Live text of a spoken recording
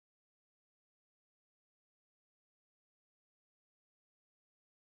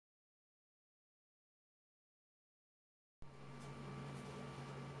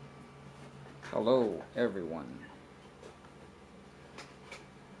Hello everyone.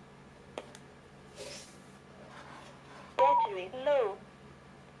 Battery low.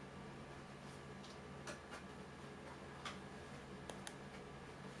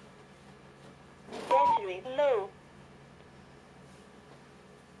 Battery low.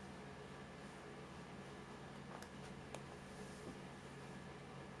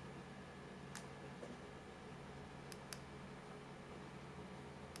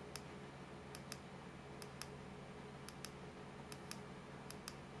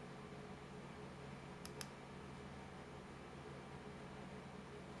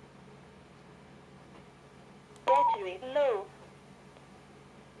 Battery low.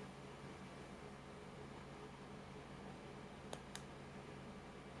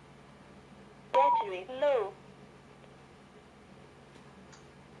 Battery low.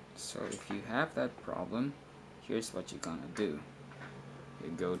 So if you have that problem, here's what you're gonna do. You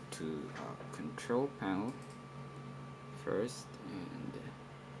go to control panel first and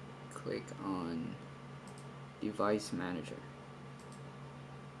click on device manager,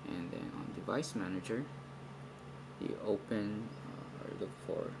 and then on device manager you open or look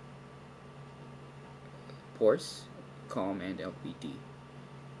for ports COM and LPD.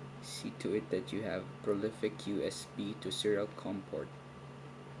 See to it that you have prolific USB to serial COM port,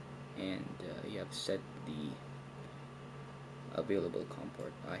 and you have set the available COM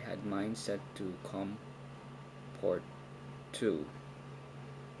port. I had mine set to COM port 2,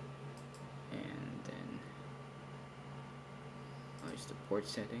 and then there's the port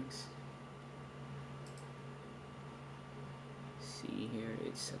settings. See here,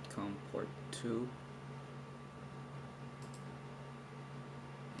 it's at COM port 2,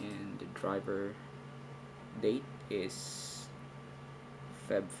 and the driver date is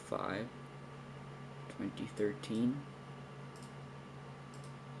Feb 5, 2013.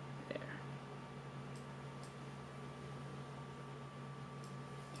 There.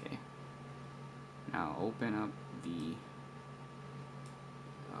 Okay. Now open up the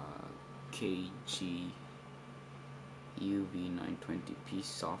KG-UV920P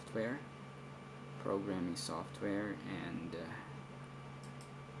software, programming software, and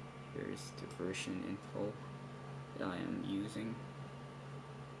here's the version info that I am using.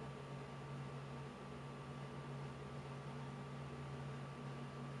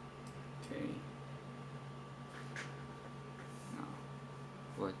 Okay. Now,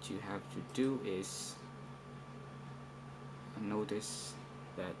 what you have to do is notice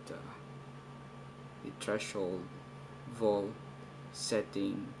that the threshold volt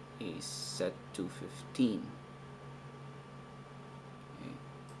setting is set to 15. Okay.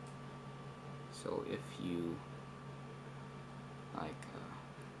 So if you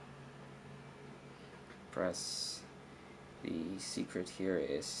press, the secret here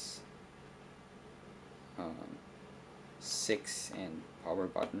is 6 and power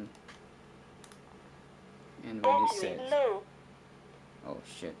button, and when it says low. oh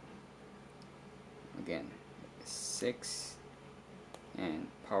shit, again 6 and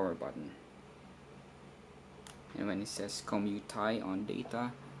power button, and when it says commute on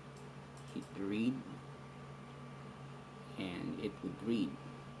data, hit read, and it would read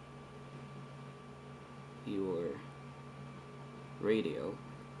your radio,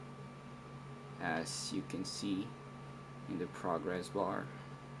 as you can see in the progress bar,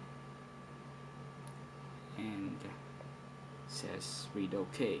 and says read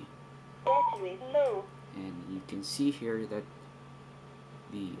OK. Battery low. And you can see here that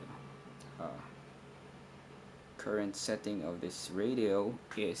the current setting of this radio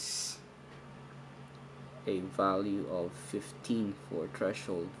is a value of 15 for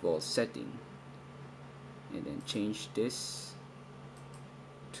threshold volt setting, and then change this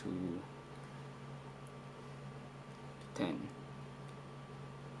to 10.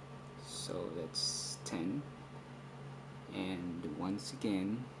 So that's 10, and once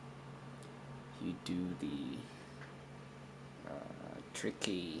again you do the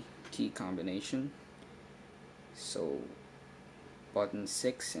tricky key combination. So button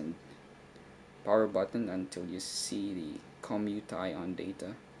 6 and power button until you see the commute on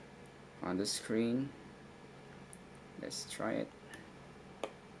data on the screen. Let's try it.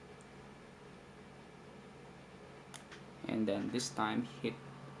 And then this time hit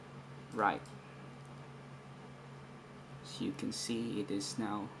right. So you can see it is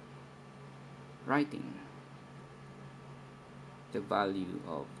now writing the value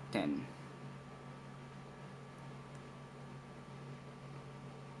of 10.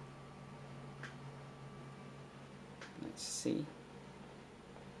 Let's see.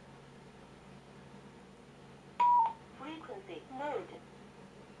 Frequency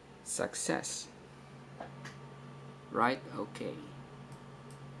Success. Right, okay.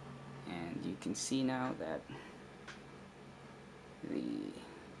 And you can see now that the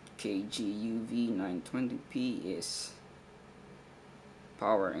KG-UV920P is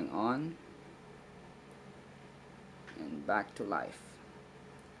powering on and back to life.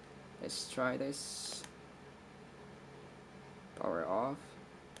 Let's try this. Power off,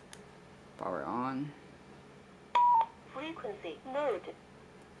 power on. Frequency mode.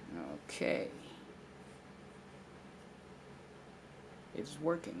 Okay. It's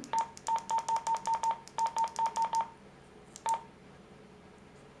working.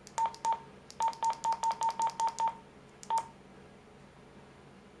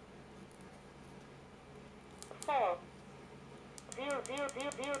 Four.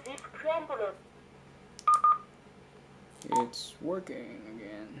 00000 scrambler. It's working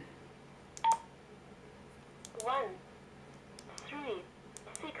again. 1 3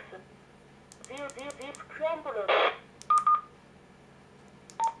 6 000 scrambler.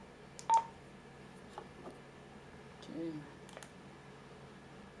 Okay.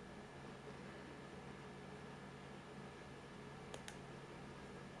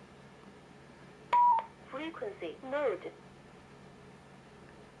 Frequency mode.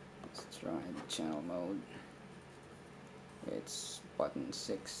 Let's try the channel mode. It's button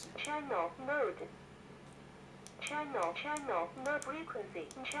 6. Channel mode. Channel mode. Frequency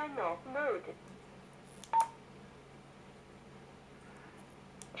channel mode.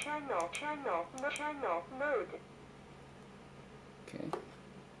 Channel mode. Okay.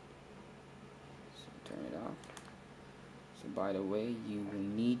 So turn it off. So by the way, you will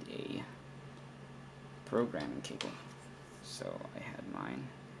need a programming cable. So I had mine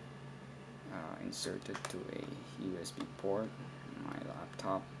inserted to a USB port on my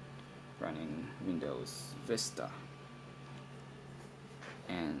laptop running Windows Vista,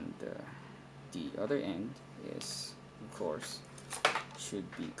 and the other end is, of course, should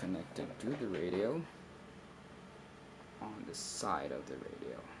be connected to the radio on the side of the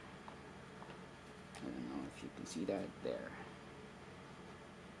radio. I don't know if you can see that there.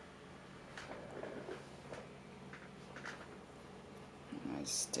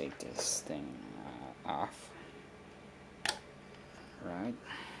 Let's take this thing off. Right.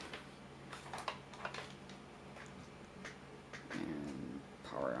 And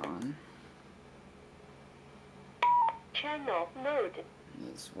power on. Channel mode.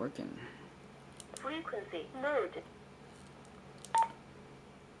 It's working. Frequency mode.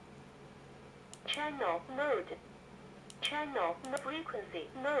 Channel mode. Channel frequency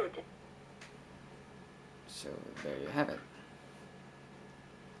mode. So there you have it.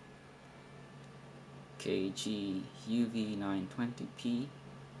 KG-UV920P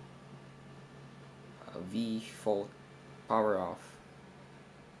V-Faut PowerOFF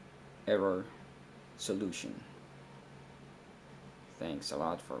error solution. Thanks a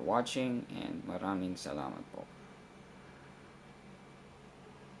lot for watching, and maraming salamat po.